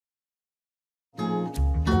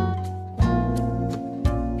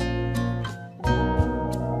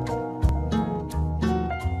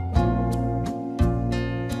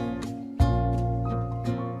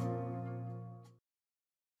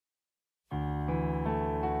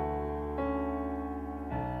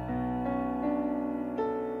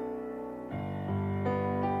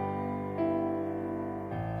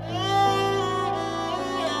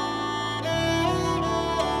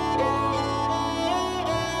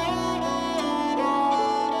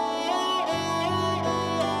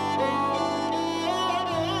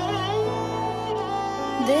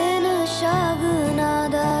शगना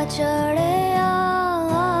दा चढ़िया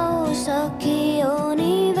आओ सखियो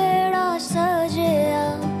नी वेड़ा सजिया।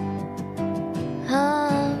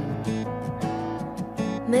 हाँ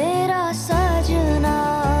मेरा सजना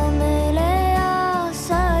मिलया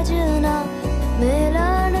सजना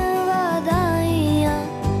मिलन वधाइया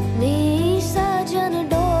नी सजन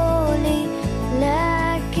डोली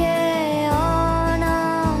लेके आना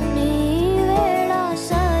नी वेड़ा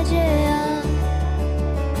सजिया।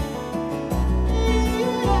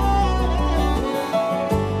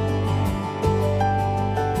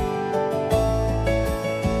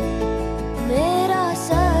 मेरा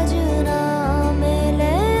सजना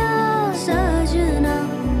मिलया सजना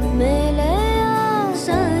मिलया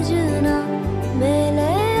सजना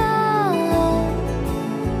मिलया।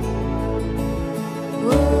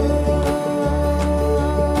 ओ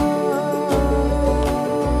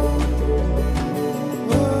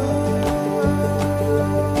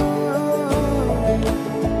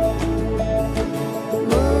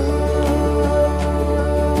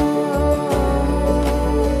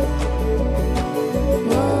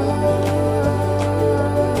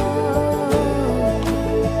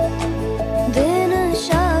दिन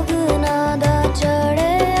शगना दा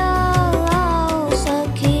चढ़िया आओ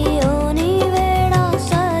सखियो नी वेड़ा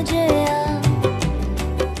सजिया।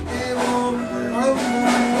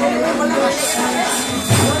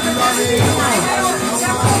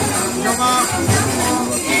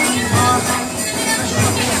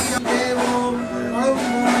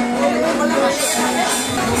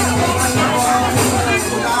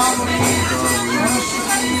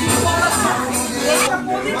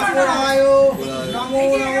 नमो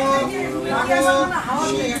नमः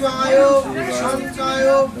शिवाय शंकाय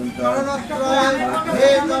करुणात्राय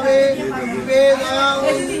हेतवे वेदाय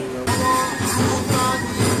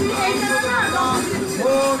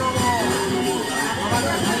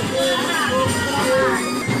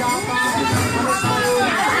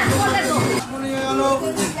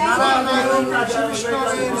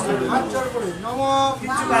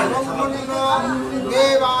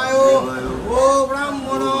देवाय ओ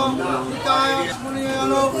ब्राह्मण पिताय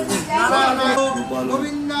नारायणाय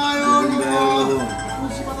गोविंदाय नमः।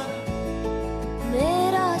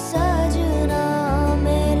 मेरा सजना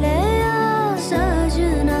मिलया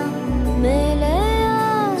सजना मिलया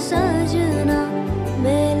सजना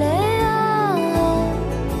मिलया।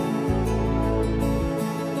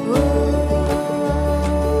 ओ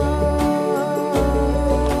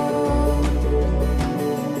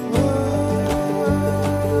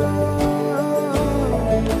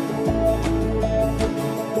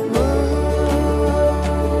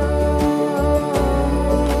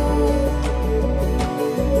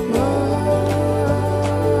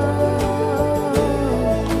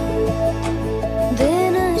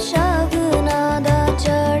दिन शगना दा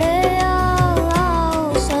चढ़िया आओ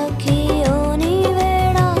सखियो नी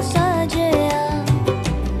वेड़ा सजिया।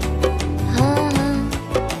 हाँ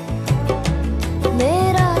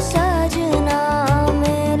मेरा सजना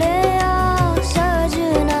मिलया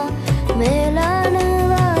सजना मिलन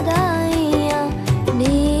वधाइया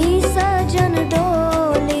नी सजन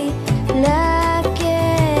डोली लेके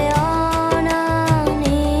आना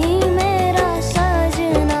नी मेरा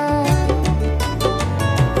सजना।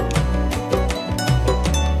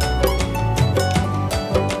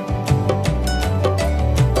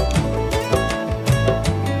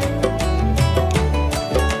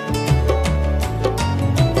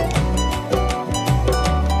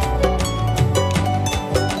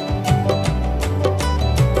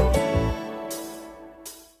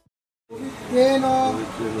 तेन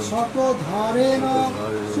शतधारेण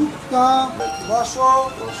सुप्ता वशो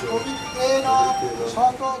पवित्रेण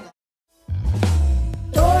शत।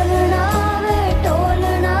 टोलना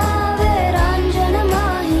वे रंजन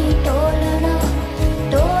माही टोलना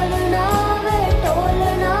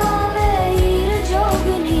वे हीर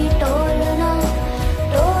जोगनी टोलना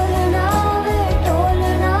वे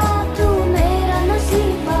तू मेरा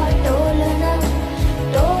नसीबा टोलना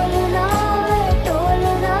वे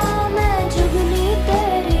मैं जुगनी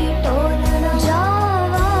तेरी टोलना।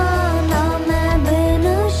 जावा ना मैं बिन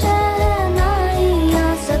शहनाइया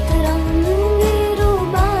सत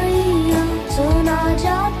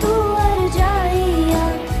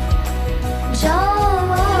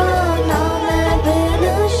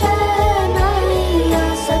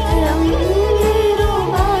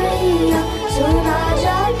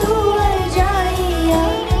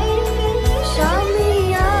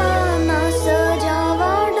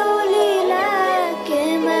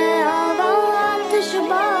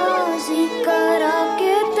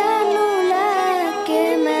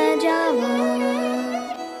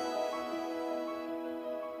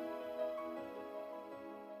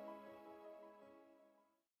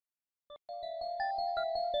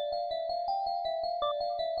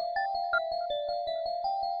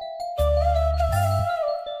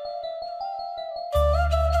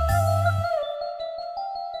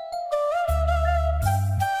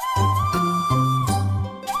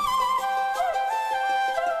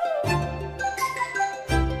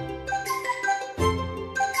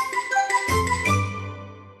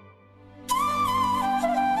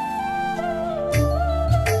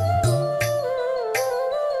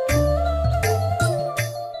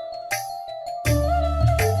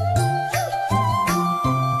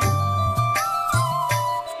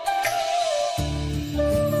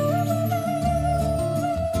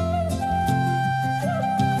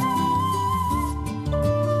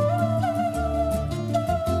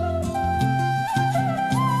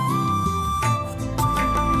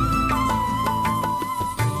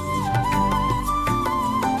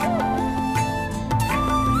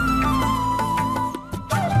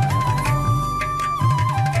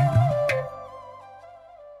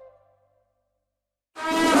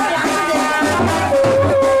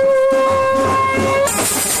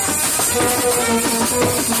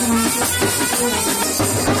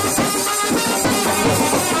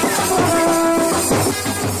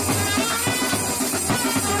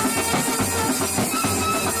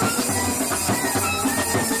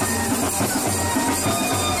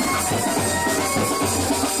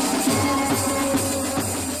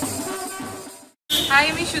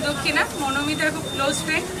সুদক্ষিণা, মনোমিতার খুব ক্লোজ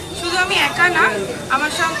ফ্রেন্ড। শুধু আমি একা না,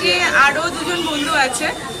 আমার সঙ্গে আরও দুজন বন্ধু আছে।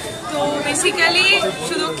 তো বেসিক্যালি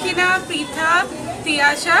সুদক্ষিণা, পৃথা,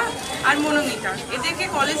 তিয়াশা আর মনোমিতা, এদেরকে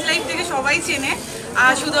কলেজ লাইফ থেকে সবাই চেনে।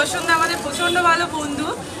 আর সুদর্শন দা আমাদের প্রচণ্ড ভালো বন্ধু।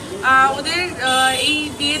 ওদের এই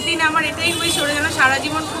বিয়ের দিন আমার এটাই উইশ, ওরা যেন সারা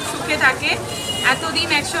জীবন খুব সুখে থাকে। এতদিন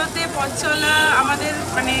একসাথে পথ চলা আমাদের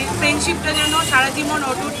মানে ফ্রেন্ডশিপটা যেন সারা জীবন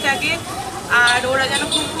অটুট থাকে, আর ওরা যেন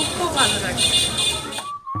খুব খুব খুব ভালো থাকে।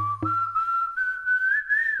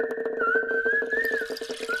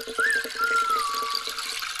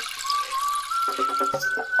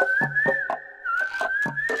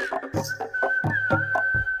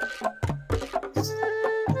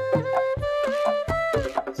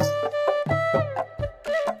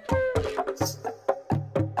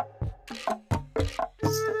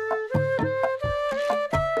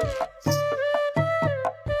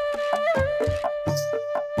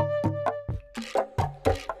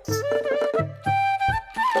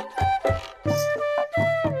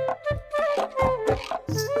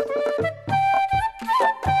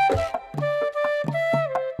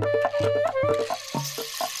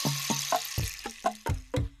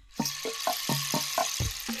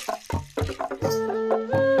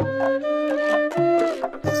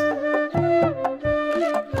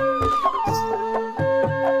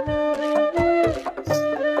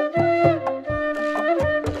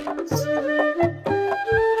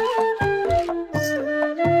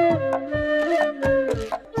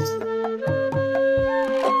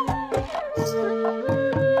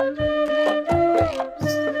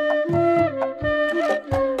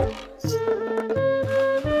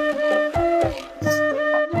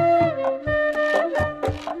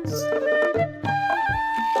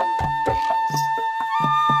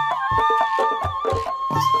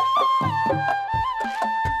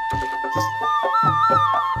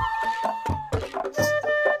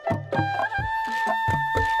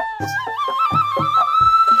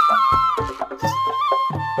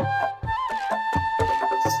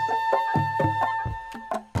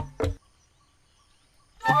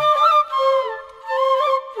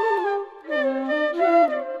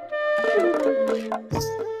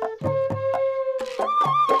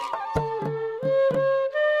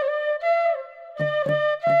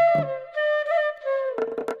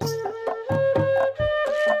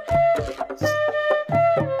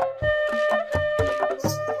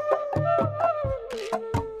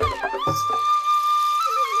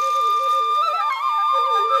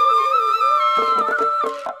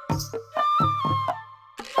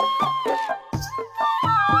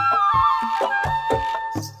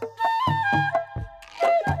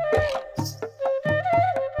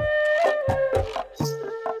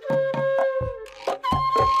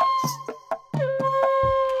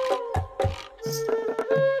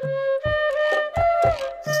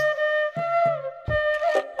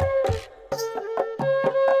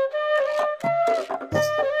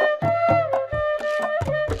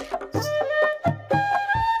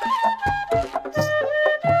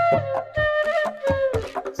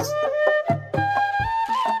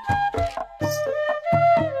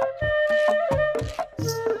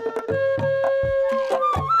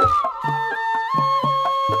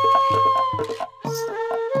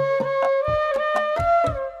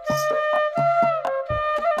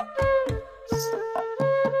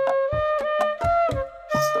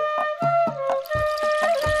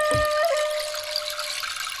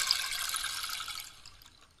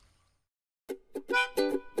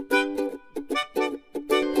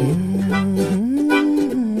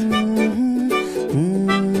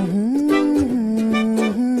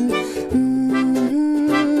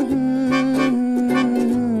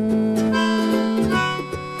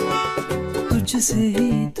 तुझसे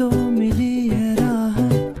ही तो मिली है राह,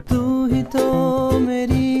 तू ही तो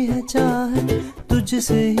मेरी है चाह,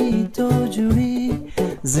 तुझसे ही तो जुड़ी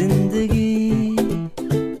जिंदगी।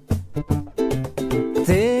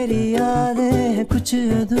 तेरी यादें हैं कुछ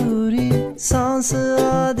अधूरी, सांस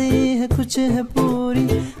आधी है कुछ है पूरी,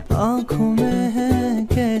 आंखों में है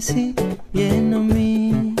कैसी ये नमी।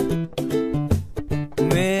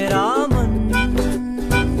 मेरा मन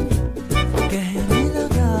कहने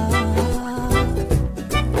लगा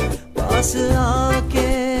पास आके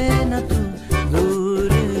न तू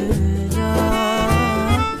दूर जा,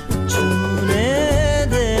 छूने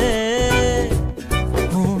दे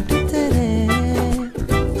होंठ तेरे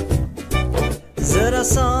जरा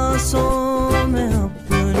सांसों में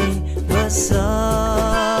अपनी बसा।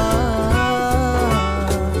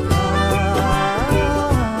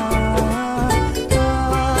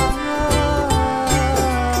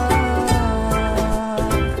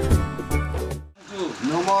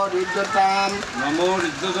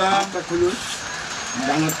 ডাঙরটা খুলুন,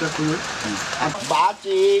 ডাঙরটা খুলুন।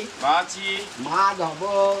 বাচি বাচি মাধব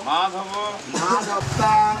মাধব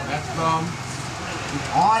মাধবতা একদম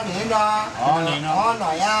অনেন অনেন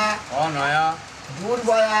অনয়া অনয়া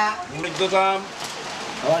দুর্বয়া মৃত্যুতাম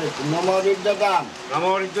আবার নমরিদ্যতাম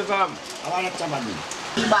নমরিদ্যতাম আবার একটা বাণী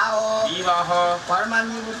বিবাহ বিবাহ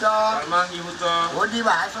কর্মাঙ্গীভূত কর্মাঙ্গীভূত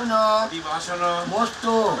অধিবাসন অধিবাসন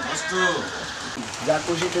বস্তু বস্তু যা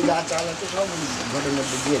খুশিতে যা চালাতে সব ঘরের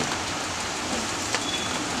মধ্যে দিয়ে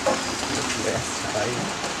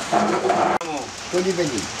তৈরি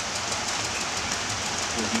পেলি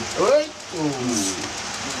ওই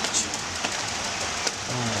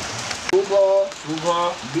শুভ শুভ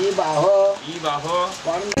বিবাহ বিবাহ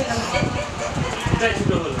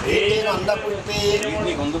গন্ধপুষ্পে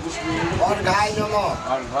গন্ধপুষ্পে অর্ঘায় নম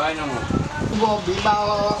অর্ঘায় নম শুভ বিবাহ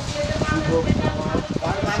শুভ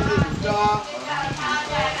কর্মাঙ্গীভূত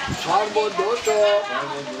সর্বদোষ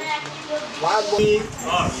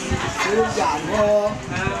সূর্যার্ঘ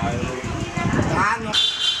ধান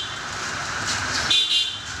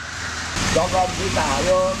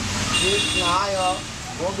জগদ্গীতায় কৃষ্ণায়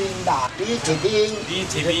গোবিন্দা পৃথিবী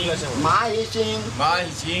মাহিসিং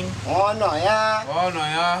মাহিসিং অনয়া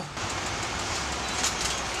অনয়া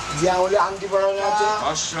যেমন আংটি পড়ানো আছে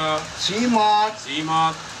শ্রীমৎ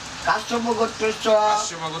শ্রীমৎ কাশ্যপ গোত্রস্য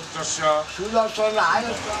সুদর্শন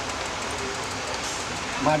আয়স্য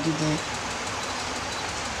মাটিতে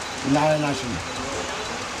নারায়ণ আসুন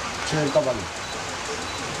ছেলের কপালে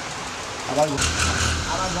আবার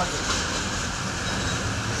আবার ঘটে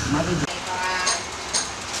মাটি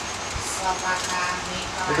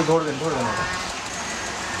একটু ধরবেন ধরবেন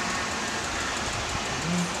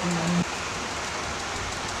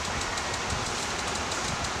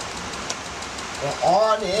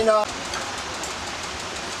অনেন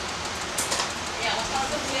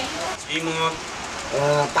শ্রীমৎ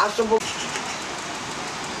কাশ্যপ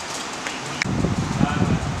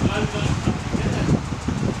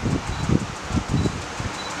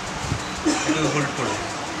হোল্ড করে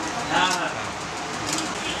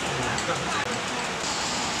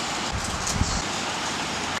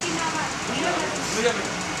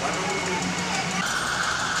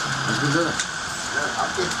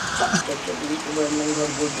आपके मंगल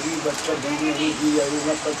बुद्धि बच्चा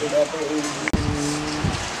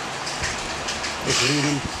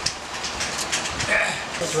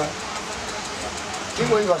की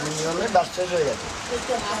कोई बात नहीं हमें 10 से हो जाते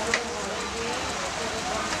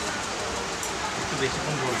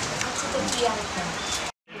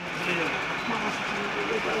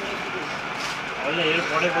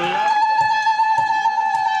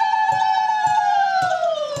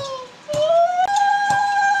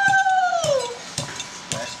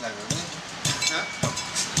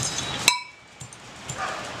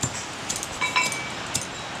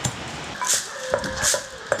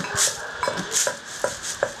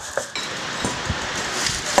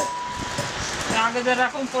আগে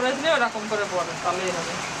যেরকম পড়েছিলে ওরকম করে পড়ে তাহলেই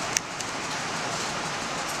হবে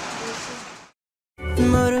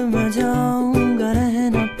मर मैं जाऊंगा रह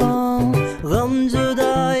न पाऊं गम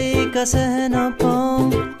जुदाई का सह न पाऊं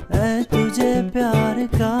ऐ तुझे प्यार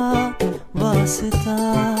का वास्ता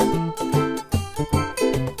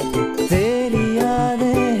तेरी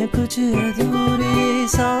यादें है कुछ अधूरी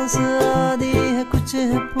सांस आधी है कुछ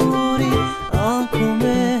है पूरी आंखों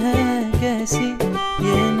में है कैसी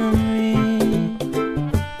ये नमी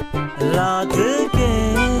रात के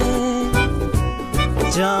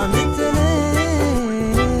चांद तले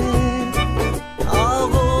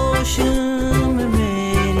आगोश में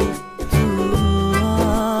मेरी तू आ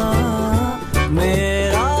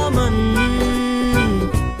मेरा मन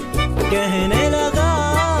कहने लगा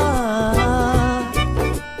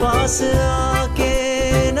पास आके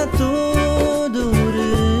न तू दूर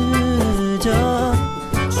जा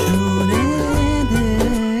छूने दे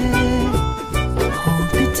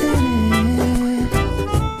होंठ तेरे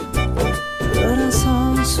जरा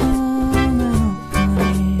सांसों में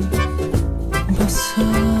अपनी बसा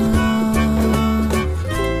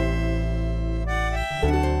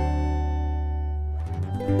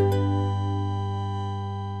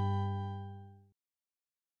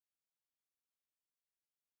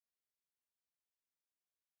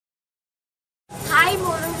হাই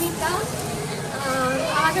মনোমিতা,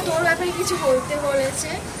 আমাকে তোর ব্যাপারে কিছু বলতে বলেছে।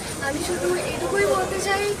 আমি শুধু এটুকুই বলতে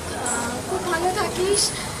চাই, খুব ভালো থাকিস।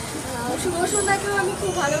 সুদর্শনদাকেও আমি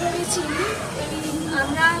খুব ভালোভাবে চিনি,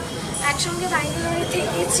 আমরা একসঙ্গে ব্যাঙ্গালোরে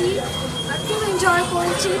থেকেছি আর খুব এনজয়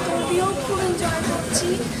করেছি, তোরবিও খুব এনজয় করছি।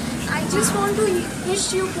 I just want to wish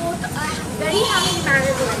you both a very happy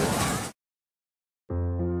married life.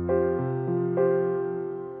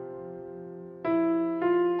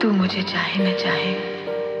 तुम मुझे चाहे न चाहे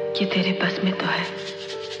ये तेरे बस में तो है,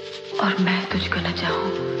 और मैं तुझको न चाहूं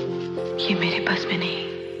ये मेरे बस में नहीं।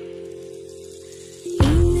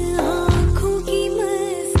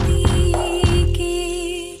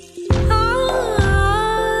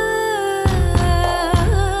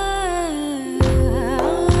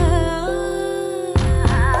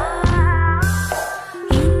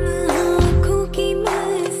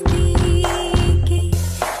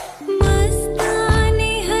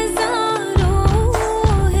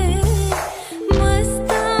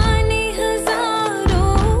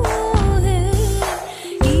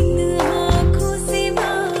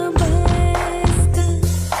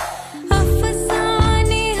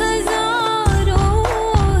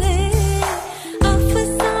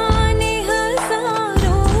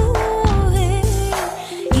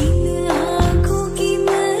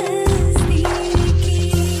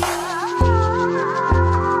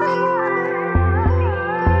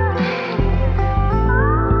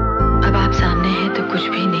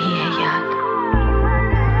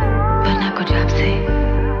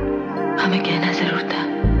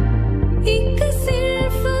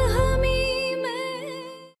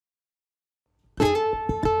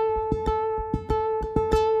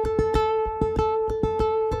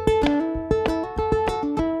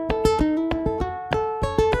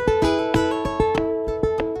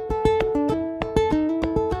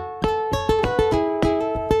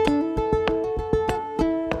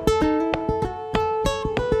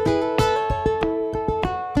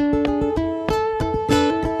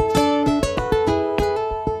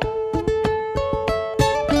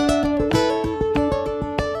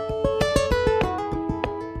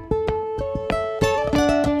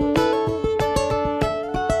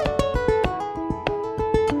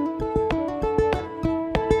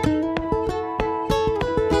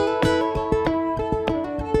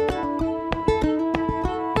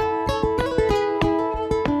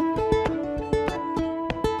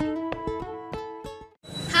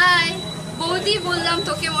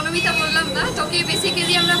 তোকে মনোমিতা বললাম না, তোকে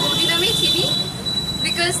বেসিক্যালি আমরা বৌদি নামেই চিনি,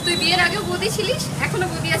 বিকজ তুই বিয়ের আগেও বৌদি ছিলিস, এখনো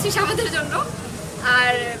বৌদি আছিস আমাদের জন্য।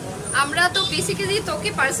 আর আমরা তো বেসিক্যালি তোকে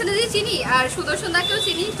পার্সোনালি চিনি, আর সুদর্শন দাকেও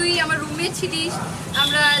চিনি, তুই আমার রুমমেট ছিলিস,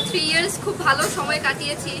 আমরা 3 ইয়ার্স খুব ভালো সময়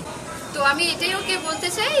কাটিয়েছি। তো আমি এটাই ওকে বলতে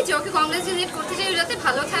চাই যে ওকে কংগ্রেচুলেট করতে চাই, ও যাতে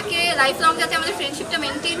ভালো থাকে, লাইফ লং যাতে আমাদের ফ্রেন্ডশিপটা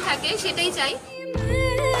মেনটেন থাকে, সেটাই চাই।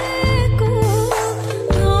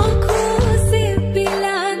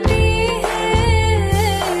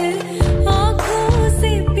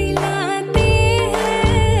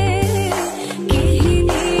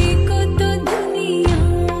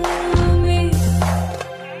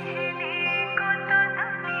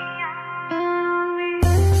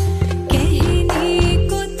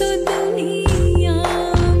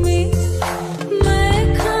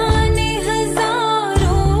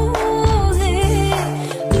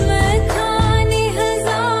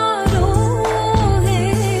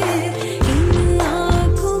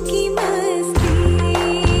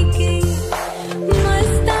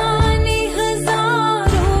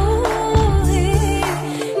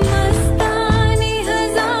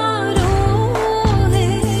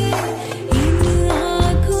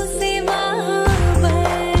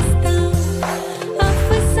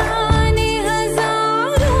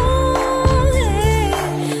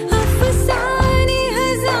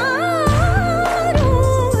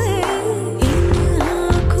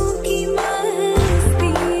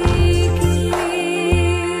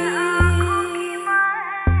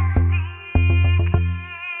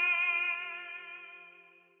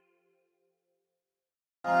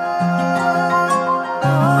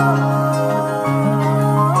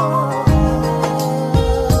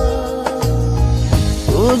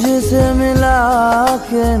 तुझसे मिला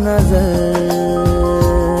के नजर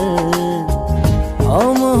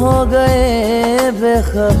हम हो गए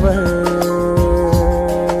बेखबर,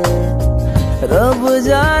 रब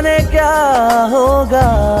जाने क्या होगा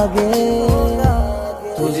आगे।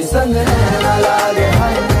 तुझे संग ना लागे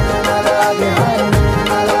हाय, ना लागे हाय,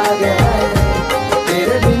 ना लागे हाय,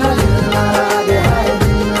 तेरे बिना दिल ना लागे हाय,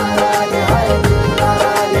 ना लागे हाय, ना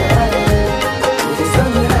लागे हाय, तुझे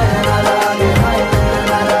संग ना लागे हाय,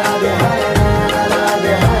 ना लागे हाय, ना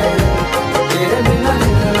लागे हाय, तेरे बिना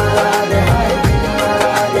दिल ना लागे हाय, ना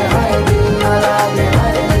लागे हाय, ना लागे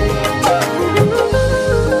हाय।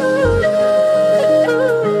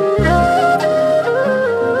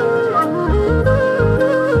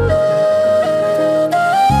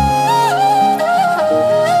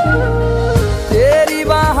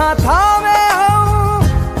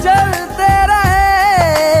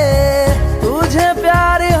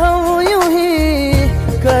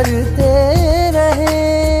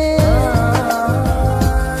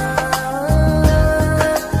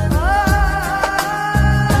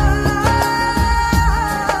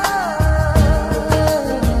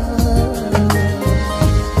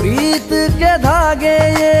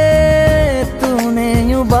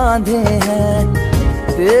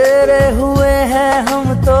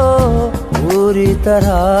 पूरी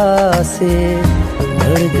तरह से,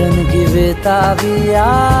 धड़कन की बेताबिया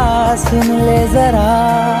सुन ले जरा।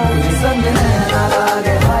 संग नैना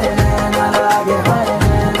लागे हाय, नैना लागे हाय,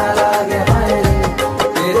 नैना लागे हाय रे,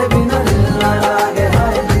 तेरे बिना दिल ना लागे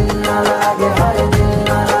हाय, दिल ना लागे हाय, दिल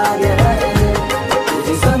ना लागे हाय रे,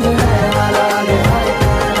 तुझे संग नैना लागे हाय,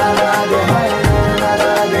 नैना लागे हाय, नैना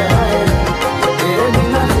लागे हाय रे, तेरे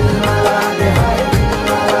बिना दिल ना लागे हाय, दिल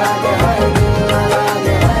ना लागे हाय, दिल ना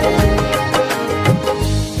लागे हाय रे।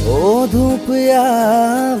 ओ धूप या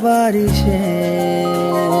बारिशें,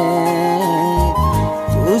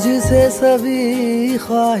 तुझसे सभी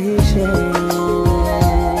ख्वाहिशें,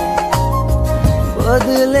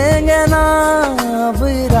 बदलेंगे ना अब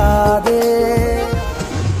इरादे।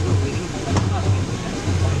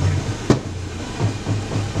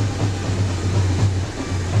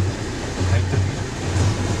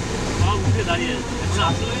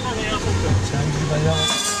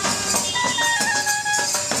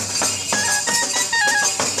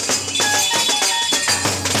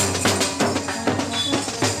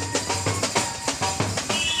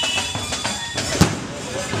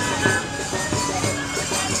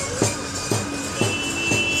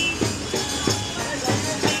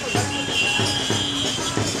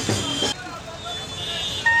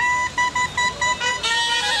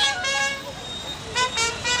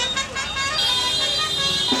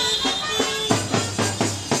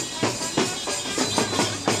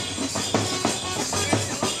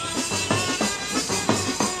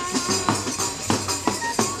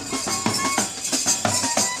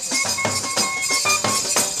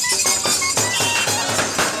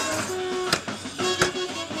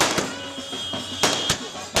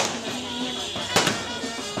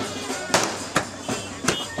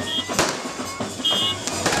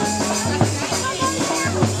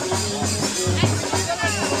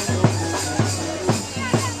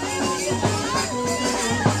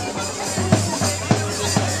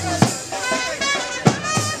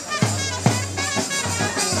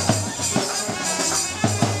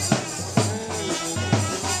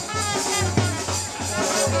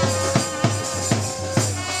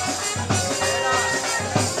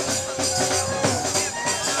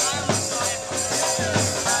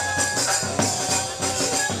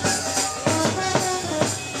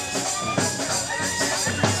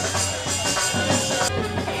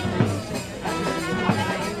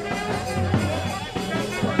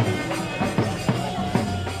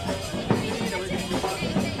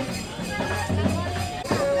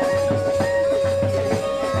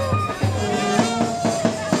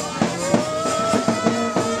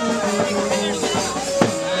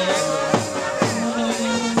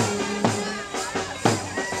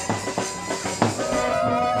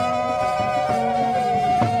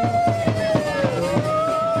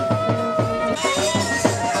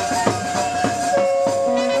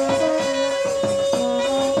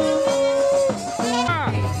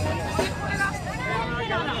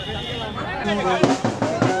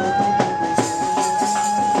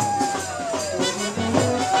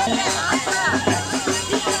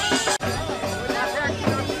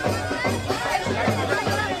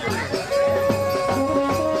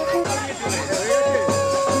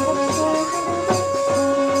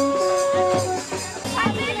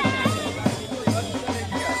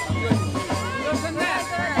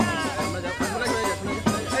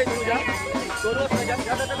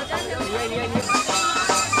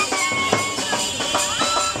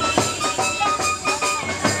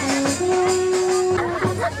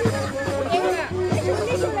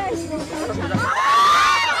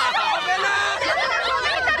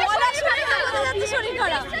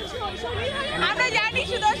 আমরা জানি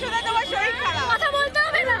সুদর্শনে তোমার শরীর খারাপ, কথা বলতে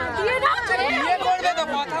হবে না, দিয়ে দাও চলে বিয়ে করবে তো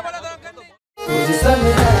কথা বলা দরকার নেই।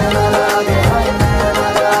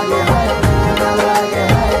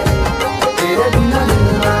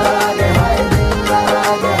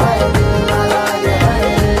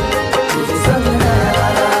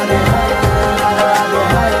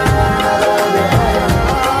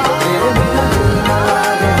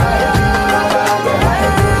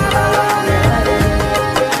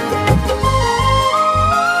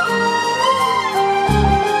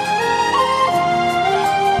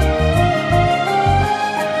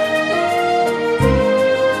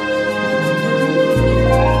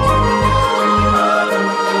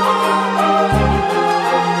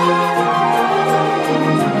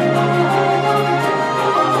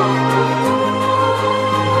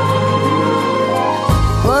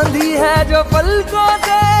 जो पलकों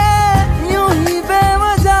से यूं ही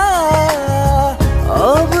बेवजह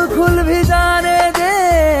अब खुल भी जाने दे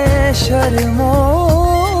शर्मो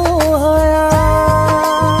हया।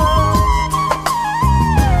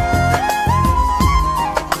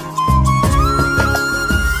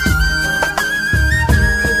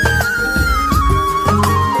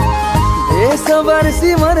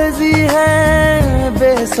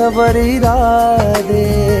 बेसबर इरादे,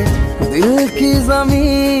 दिल की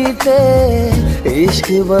जमीन पे इश्क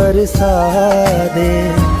बरसा दे।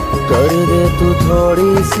 कर दे तू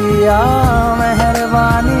थोड़ी सी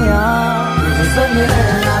मेहरबानियाँ, तुझसे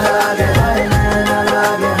मिलना लागे हाय, नैना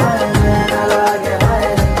लागे हाय, नैना लागे हाय,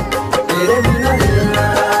 तेरे बिना दिल ना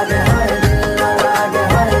लागे हाय, दिल ना लागे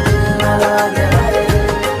हाय, दिल ना लागे हाय,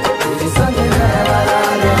 तुझसे मिलना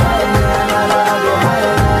लागे हाय, नैना लागे हाय,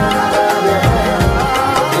 नैना लागे हाय,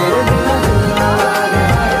 तेरे बिना दिल ना लागे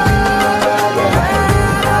हाय, दिल ना लागे हाय,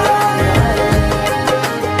 नैना लागे हाय।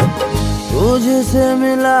 तुझसे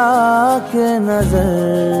मिला के नजर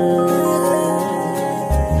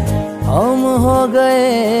हम हो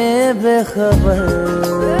गए बेखबर,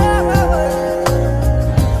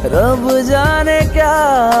 रब जाने क्या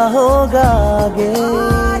होगा आगे।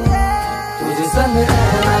 तुझे संग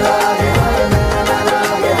नैना लागे हाय, नैना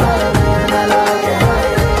लागे हाय, नैना लागे हाय,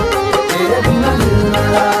 तेरे बिना दिल ना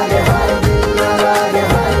लागे हाय, दिल ना लागे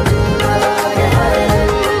हाय, दिल ना लागे हाय,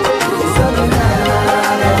 तुझे संग नैना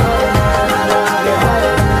लागे हाय, नैना लागे हाय,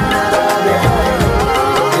 नैना लागे हाय,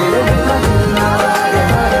 तेरे बिना दिल ना लागे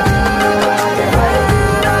हाय, दिल ना लागे हाय,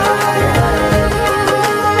 नैना लागे हाय।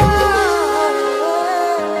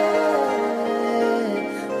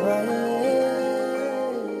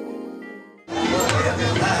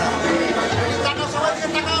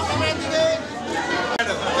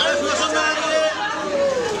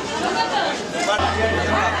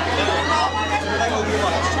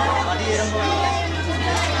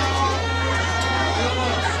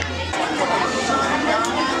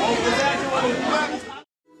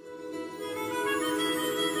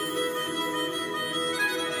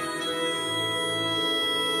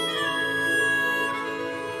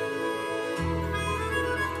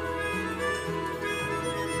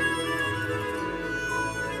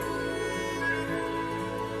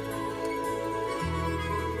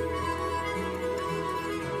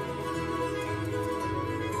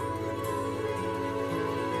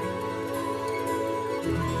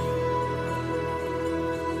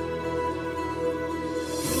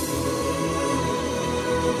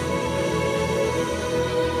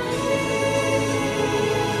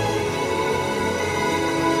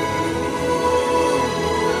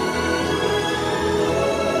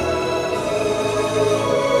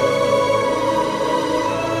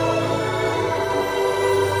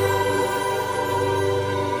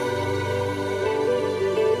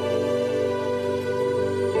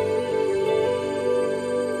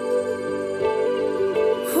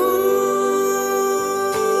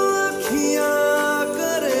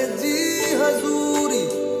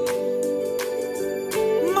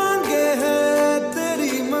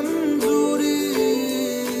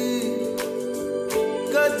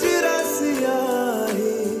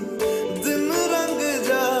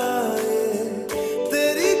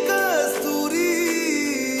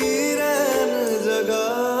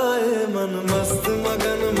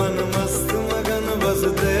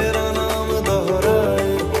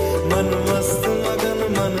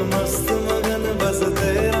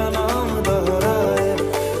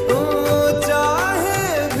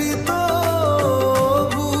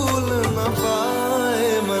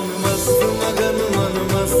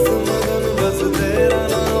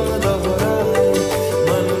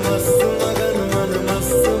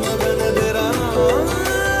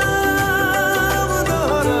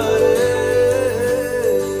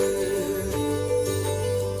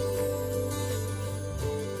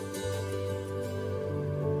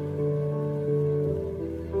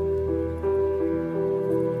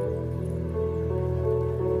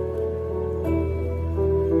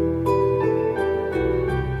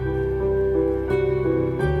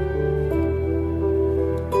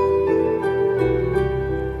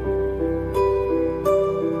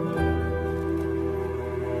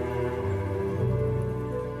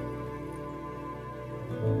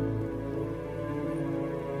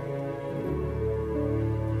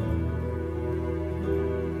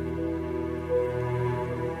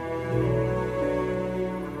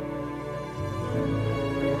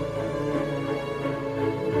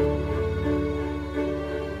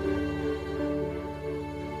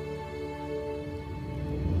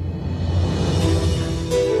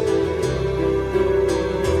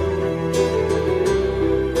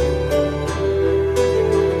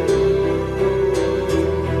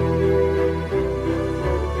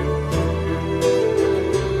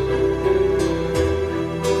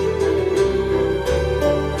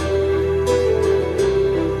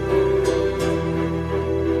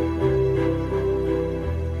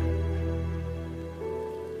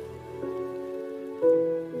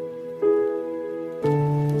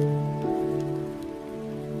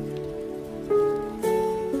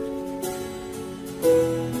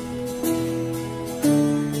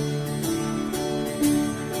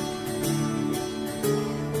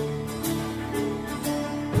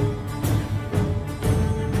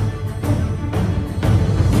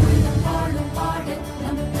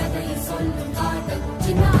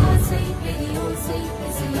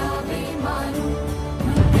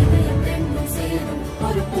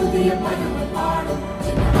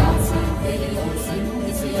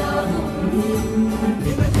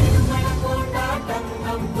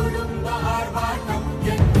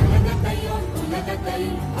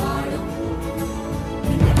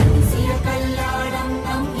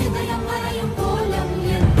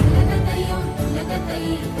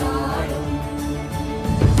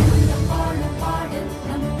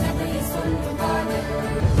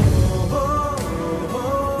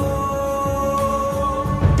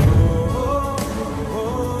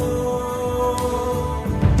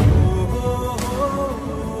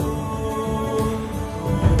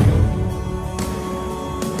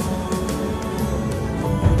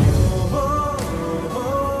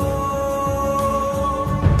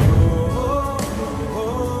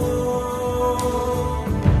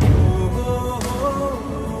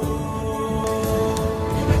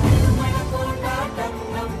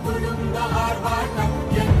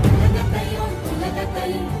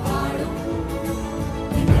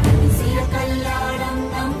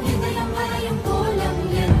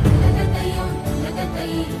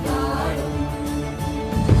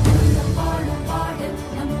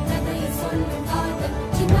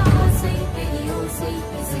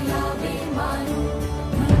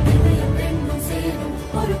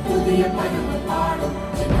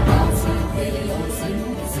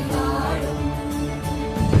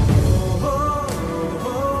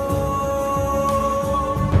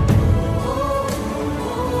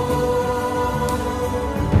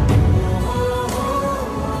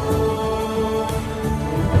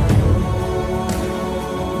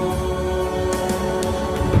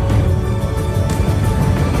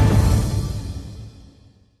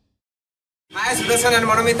 Sudarshan and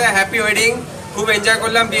Monomita, happy wedding. खूब एंजॉय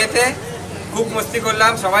করলাম বিয়েতে, খুব মস্তি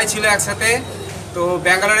করলাম, সবাই ছিল একসাথে। তো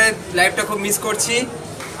ব্যাঙ্গালোরে লাইফটা খুব মিস করছি।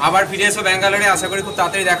 আবার ফিরে এসো ব্যাঙ্গালোরে, আশা করি খুব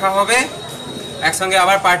তাড়াতাড়ি দেখা হবে, একসঙ্গে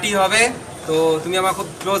আবার পার্টি হবে। তো তুমি আমার খুব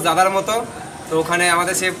ক্লোজ দাদার মতো, তো ওখানে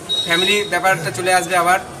আমাদের সে ফ্যামিলি ব্যাপারটা চলে আসবে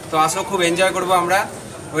আবার। তো আসো, খুব এনজয় করবো আমরা,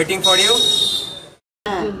 ওয়েটিং ফর ইউ।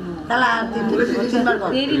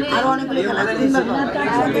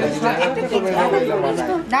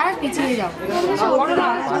 পিছিয়ে যাও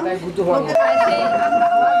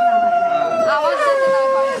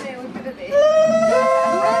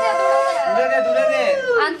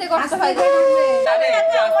আনতে কষ্ট হয়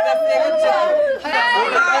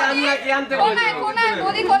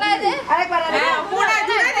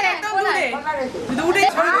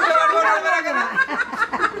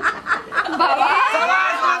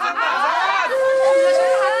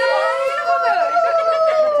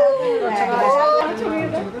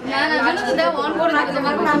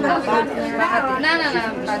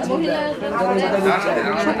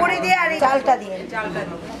সুপুরি দিয়ে আর চালটা দিয়ে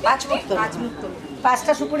 5 মুক্ত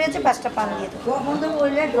 5টা সুপুরি আছে, 5টা পান দিয়ে দাও। বন্ধু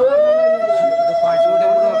বললে ছোট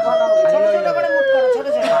করে মুট করো, ছোট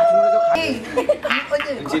ছোট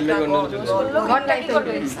ঘন্টাই তো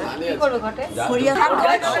কি করবে ঘটে করিয়া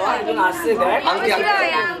একজন আসছে দেখ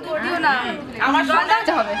দিও না আমার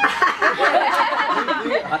সন্ধ্যা হবে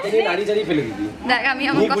হাতে নিয়ে নাড়ি চাড়ি ফেলে দিবি দেখ আমি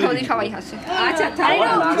আমার কথা বলি সবাই হাসে। আচ্ছা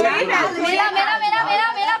মেরা মেরা মেরা মেরা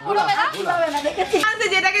মেরা পুরো মেরা হবে না দেখেছি আনতে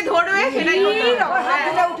যেটাকে ধরবে সেটাই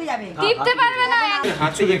হাতটা উঠে যাবে টিপতে পারবে না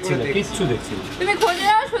হাতে দেখছিল কিচ্ছু দেখছিল তুমি খোঁজে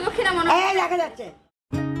যাও সুদক্ষিণা মনে এই দেখা যাচ্ছে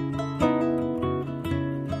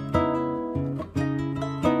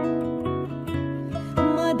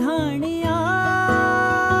मधानिया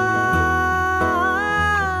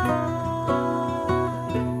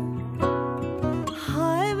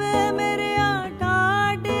हाय वे मेरे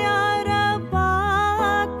आटाटिया रबा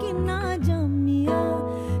किन्ना जमिया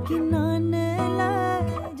किन्ना ने ले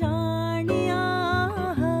जानिया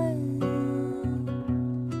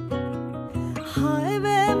हाय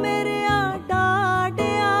वे मेरे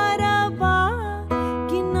आटाटिया रबा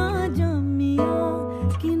किन्ना जमिया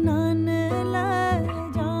किन्ना ने ले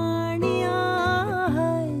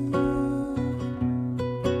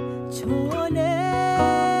छोले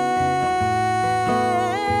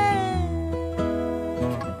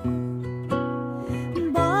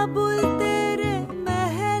बाबुल तेरे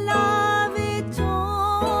महला विचों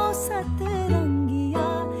सतरंगिया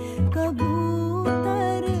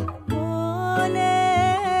कबूतर बोले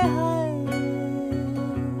हाय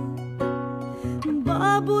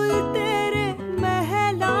बाबुल तेरे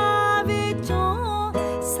महला विचों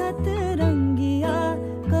सतरंगिया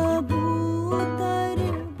कबूतर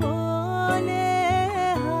बोले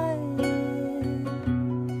हाय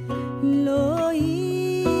लोई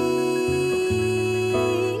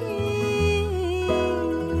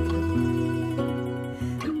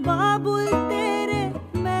बाबुल तेरे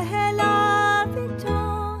महला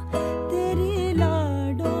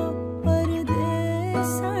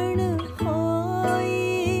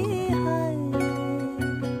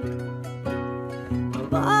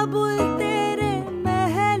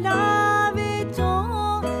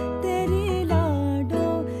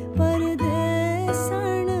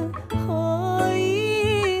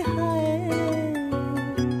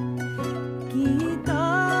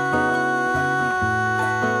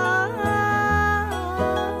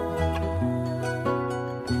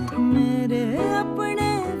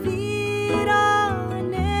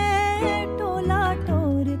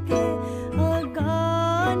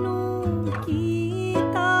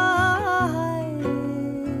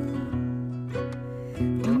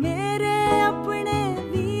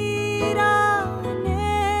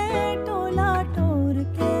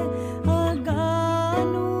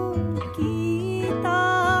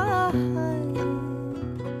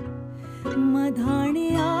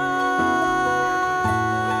मधाणिया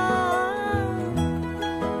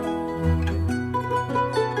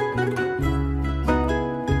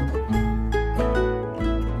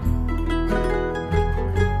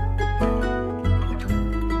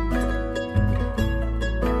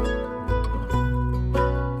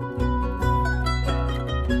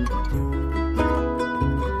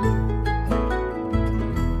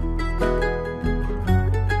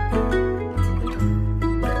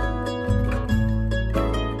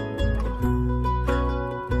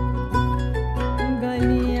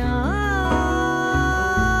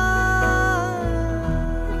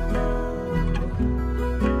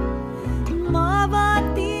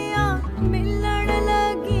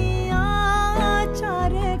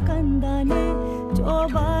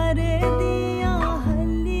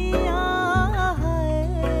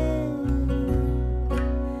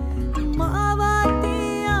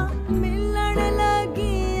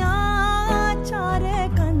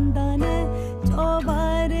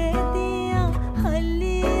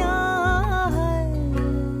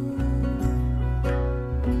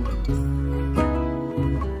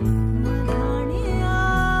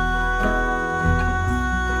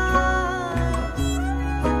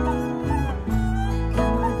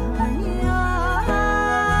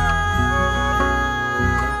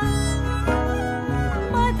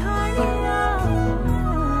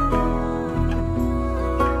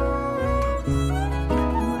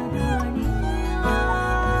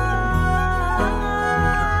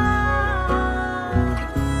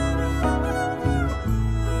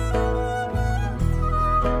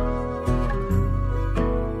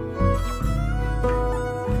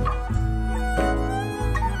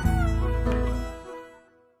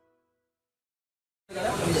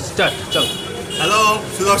Hello,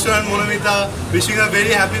 Sudarshan and Monomita. Wishing a very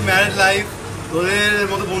happy married life. তোদের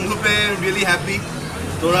মতো বন্ধু পেয়ে really happy.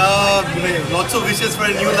 তোরা lots of wishes for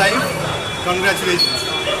a new life. Congratulations.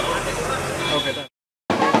 Okay.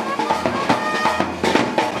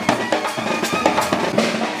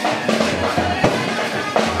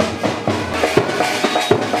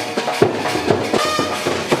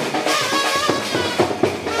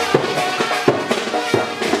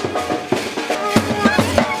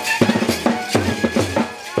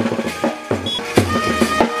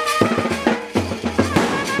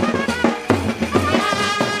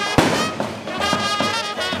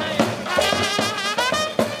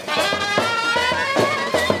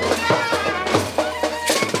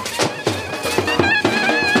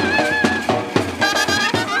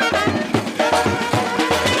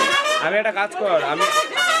 একটা কাজ কর আমি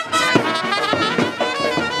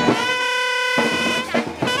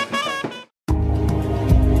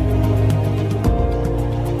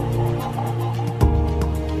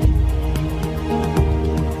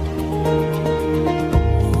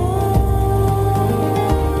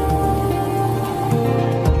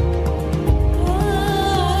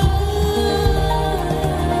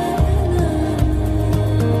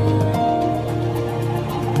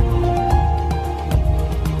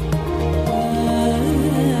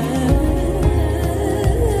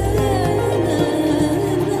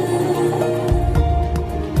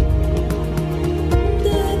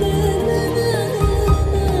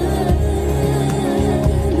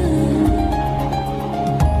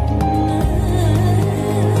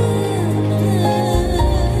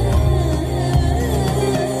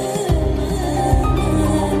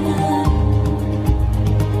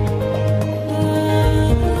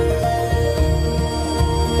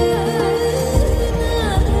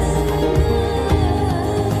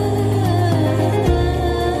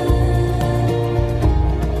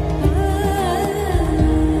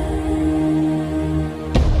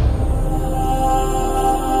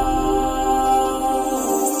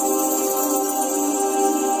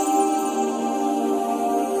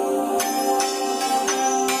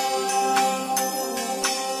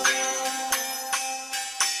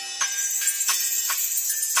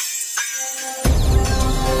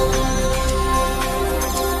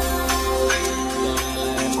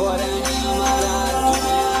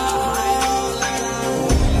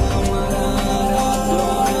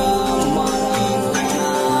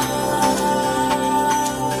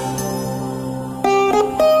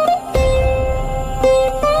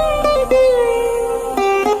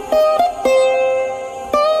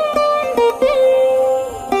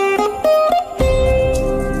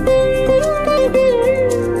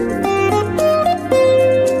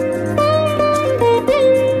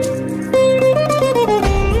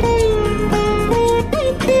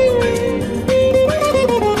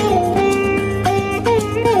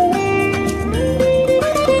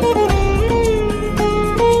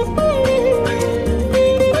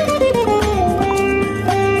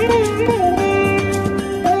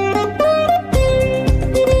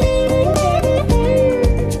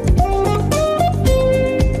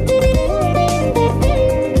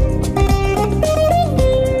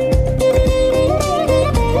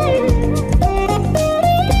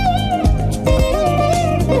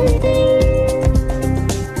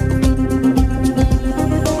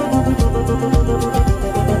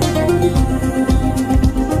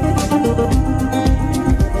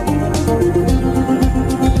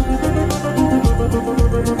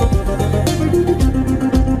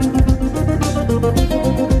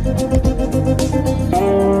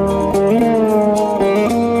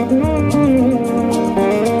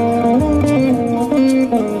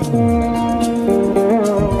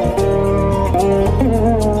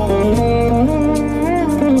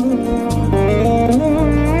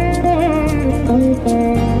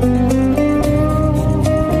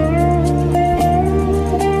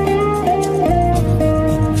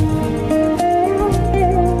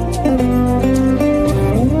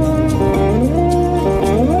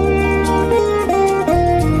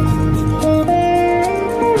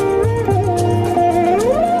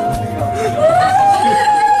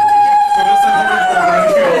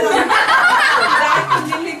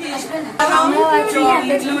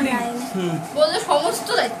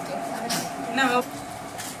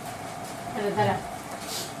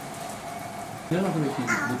কি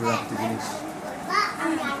দুটো রাখতে জিনিস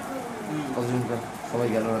কতজনকার সবাই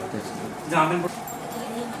গেল রাখতে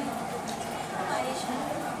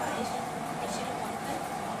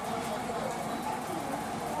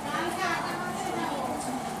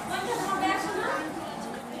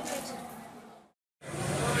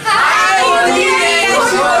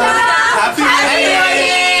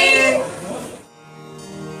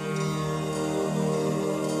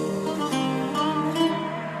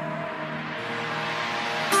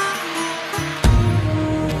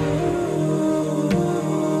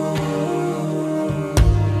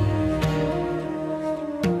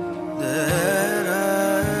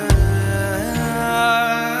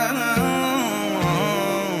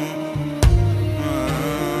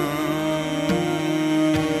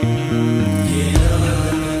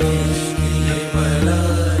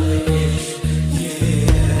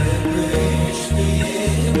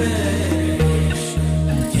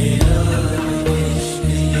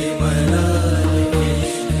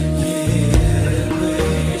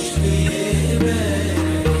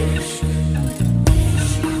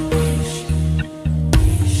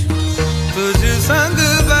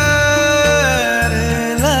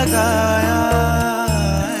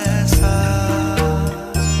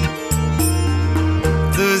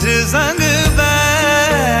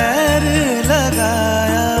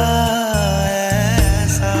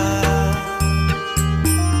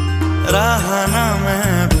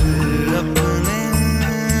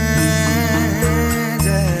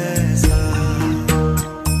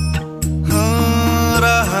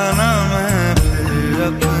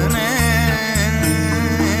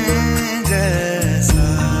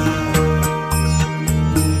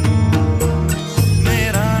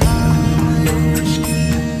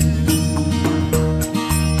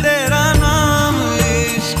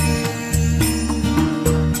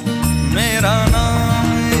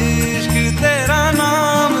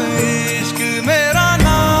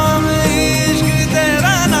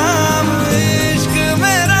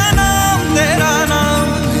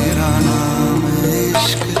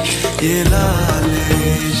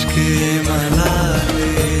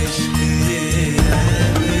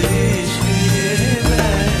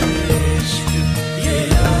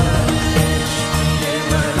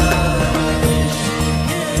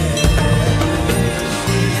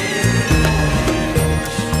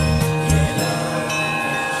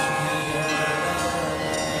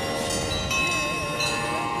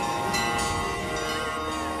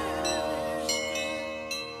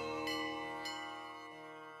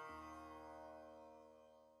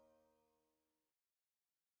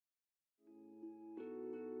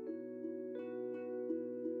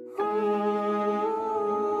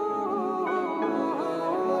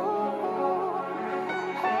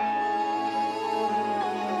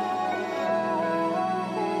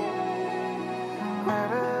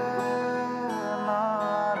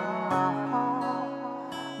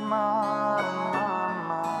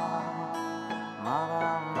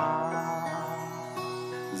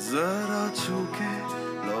जरा छूके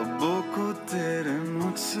लबों को तेरे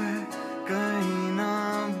मुझसे कहीं ना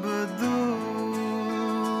अब दूर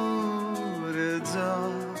जा,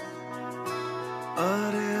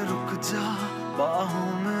 अरे रुक जा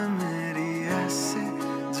बाहों में मेरी ऐसे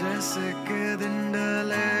जैसे के दिन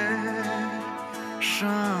ढले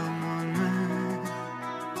शाम में।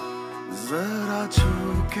 जरा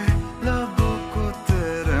छूके लबों को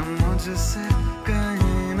तेरे मुझसे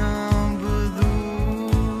कहीं ना अब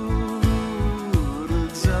दूर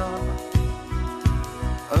जा,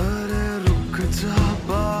 अरे रुक जा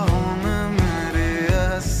बाहों में मेरे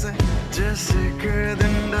ऐसे जैसे के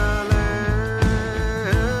दिन डाले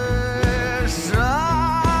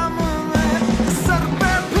शाम में। सर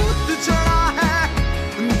पे भूत चढ़ा है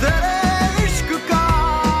तेरे इश्क का,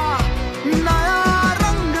 नया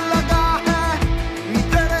रंग लगा है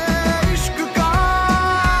तेरे इश्क का।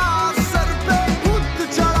 सर पे भूत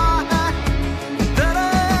चढ़ा है तेरे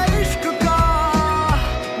इश्क का,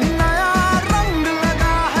 नया रंग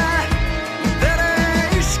लगा है तेरे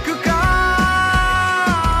इश्क का।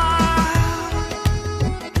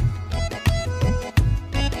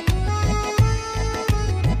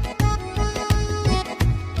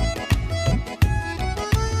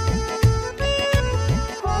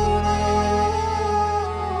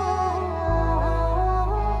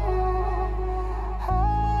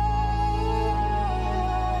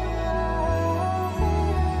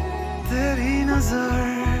 तेरी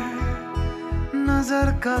नजर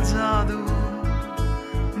का जादू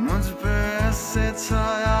मुझ पे ऐसे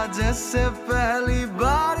छाया जैसे पहली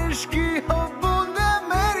बारिश की हो बूंदे।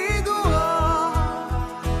 मेरी दुआ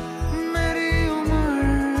मेरी उम्र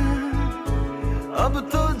अब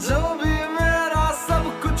तो जो